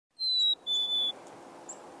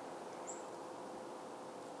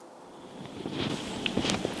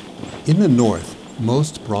In the north,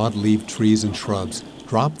 most broad-leaved trees and shrubs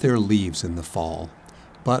drop their leaves in the fall,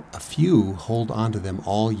 but a few hold onto them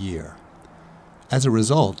all year. As a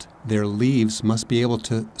result, their leaves must be able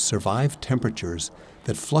to survive temperatures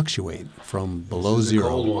that fluctuate from below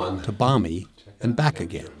zero to balmy and back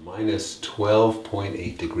again. Minus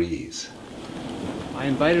 12.8 degrees. I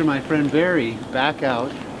invited my friend Barry back out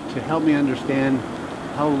to help me understand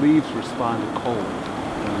how leaves respond to cold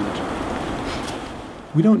in the winter.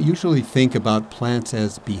 We don't usually think about plants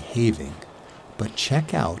as behaving, but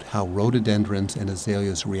check out how rhododendrons and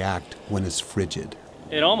azaleas react when it's frigid.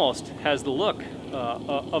 It almost has the look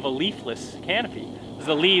of a leafless canopy.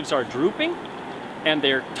 The leaves are drooping and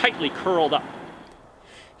they're tightly curled up.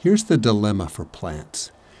 Here's the dilemma for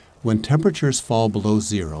plants. When temperatures fall below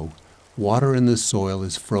zero, water in the soil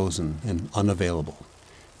is frozen and unavailable.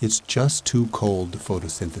 It's just too cold to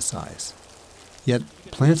photosynthesize. Yet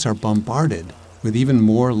plants are bombarded with even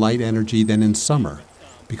more light energy than in summer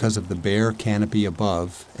because of the bare canopy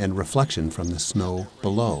above and reflection from the snow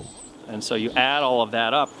below. And so you add all of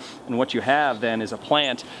that up, and what you have then is a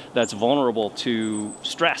plant that's vulnerable to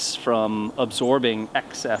stress from absorbing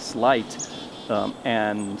excess light.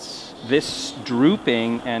 And this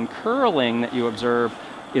drooping and curling that you observe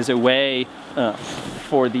is a way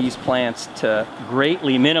for these plants to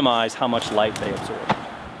greatly minimize how much light they absorb.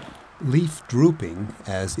 Leaf drooping,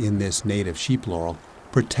 as in this native sheep laurel,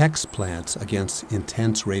 protects plants against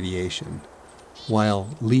intense radiation, while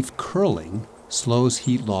leaf curling slows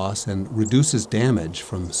heat loss and reduces damage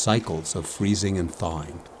from cycles of freezing and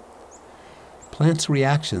thawing. Plants'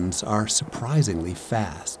 reactions are surprisingly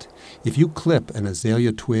fast. If you clip an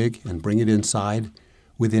azalea twig and bring it inside,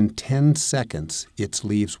 within 10 seconds its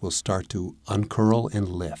leaves will start to uncurl and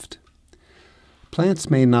lift. Plants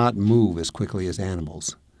may not move as quickly as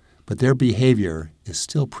animals, but their behavior is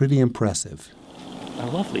still pretty impressive. I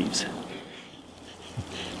love leaves.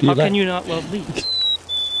 How can you not love leaves?